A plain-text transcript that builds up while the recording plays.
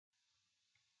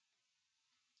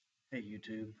Hey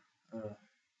YouTube,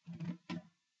 it's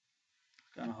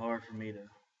kind of hard for me to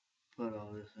put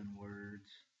all this in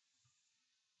words.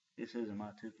 This isn't my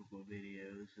typical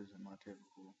video. This isn't my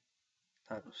typical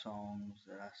type of songs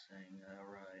that I sing, that I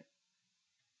write.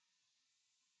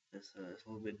 It's a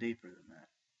little bit deeper than that.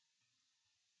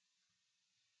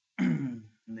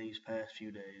 In these past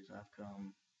few days, I've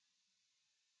come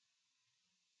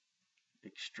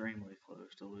extremely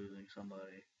close to losing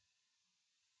somebody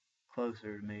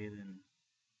closer to me than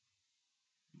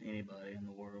anybody in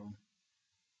the world.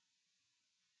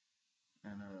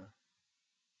 And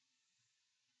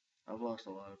I've lost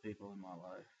a lot of people in my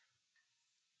life.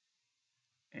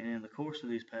 And in the course of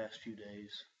these past few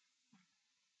days,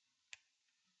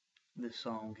 this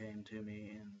song came to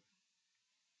me, and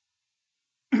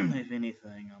if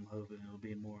anything, I'm hoping it'll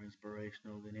be more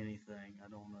inspirational than anything. I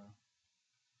don't know.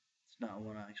 It's not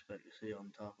one I expect to see on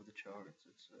the top of the charts.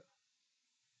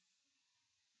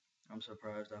 I'm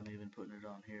surprised I'm even putting it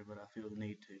on here, but I feel the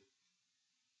need to.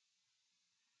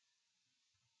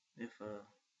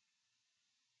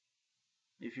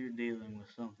 If you're dealing with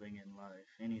something in life,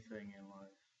 anything in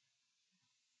life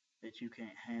that you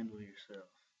can't handle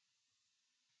yourself,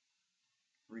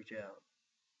 reach out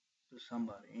to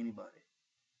somebody, anybody.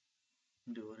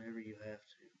 Do whatever you have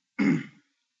to.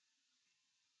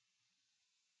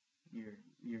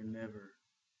 You're never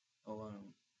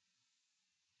alone.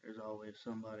 There's always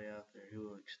somebody out there who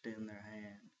will extend their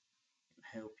hand and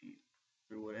help you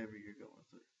through whatever you're going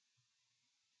through.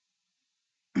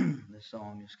 This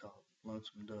song is called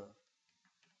Lonesome Dove.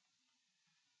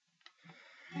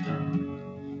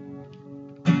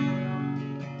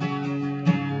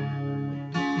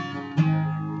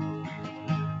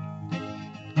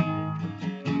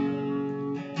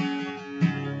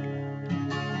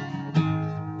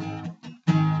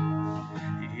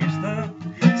 It's the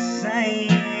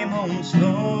same old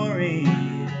story,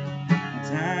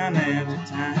 time after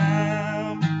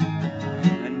time.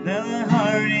 Another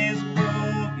heart is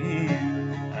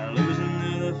broken, I lose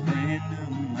another friend of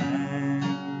mine.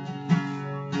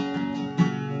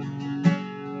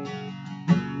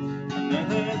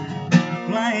 Another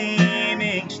flame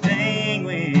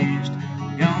extinguished,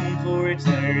 gone for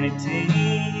eternity.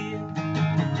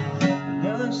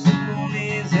 Another soul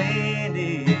is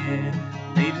ended,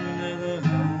 leaves another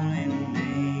hole in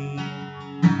me.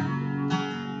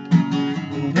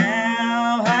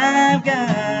 Now I've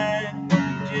got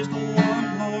just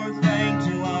one more thing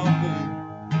to offer.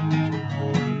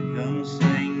 Come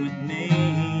sing with me,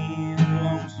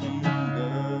 Lonesome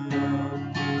Dove.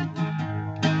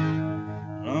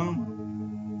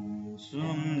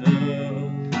 Lonesome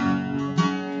Dove.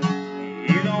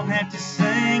 You don't have to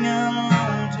sing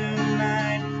alone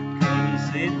tonight. Come and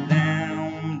sit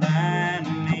down by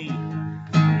me,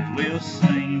 and we'll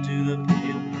sing to the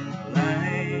pale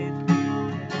moonlight.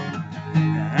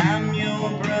 I'm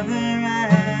your brother,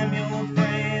 I'm your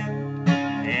friend,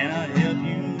 and I'll help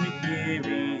you to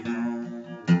carry on.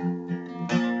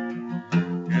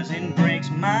 'Cause it breaks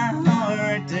my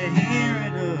heart to hear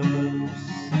it all,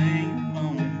 sing a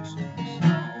lonesome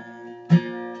song.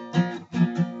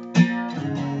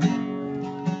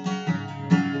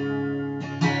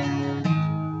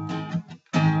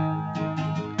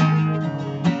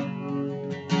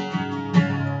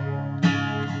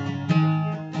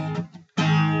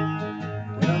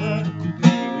 Well,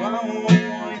 the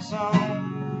lonely song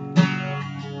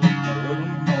of a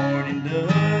morning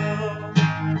dove,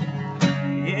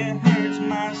 it hurts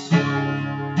my soul,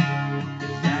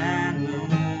 'cause I know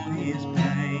his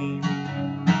pain.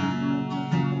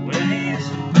 Well, he's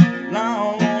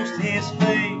lost his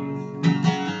faith,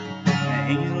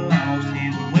 he's lost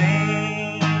his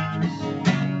wings.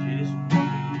 Just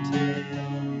want to tell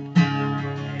him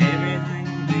everything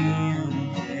will be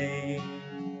okay.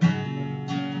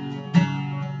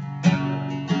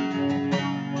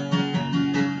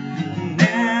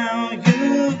 Now you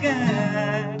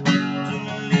got to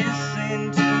listen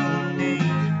to me.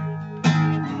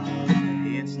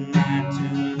 It's not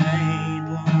too late,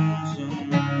 Lonesome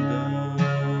Dove.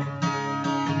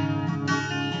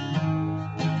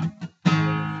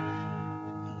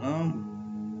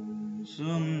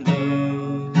 Lonesome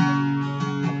Dove.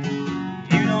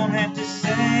 You don't have to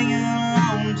sing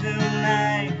alone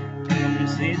tonight. Come and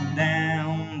sit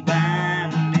down by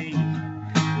me,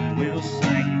 and we'll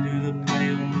sing to the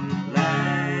pale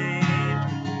moonlight.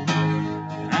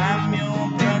 I'm your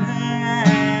brother,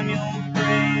 I'm your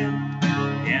friend,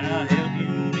 and I'll help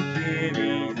you to carry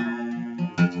on.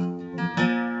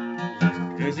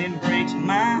 'Cause it breaks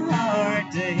my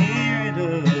heart to hear it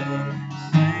all,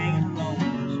 sing a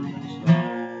lonesome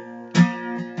song.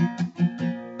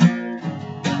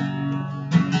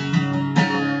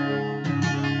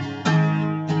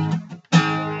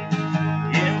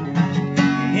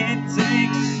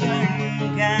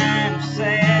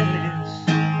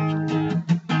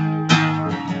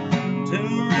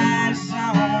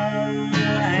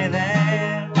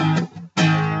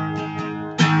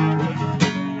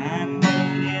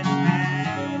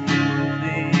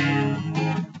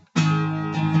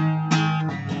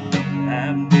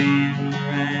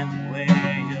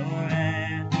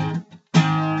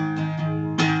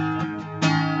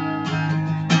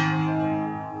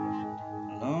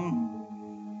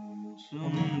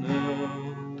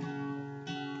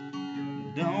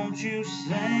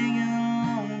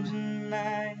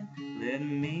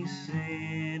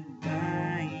 sit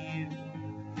by you.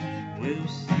 We'll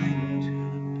sit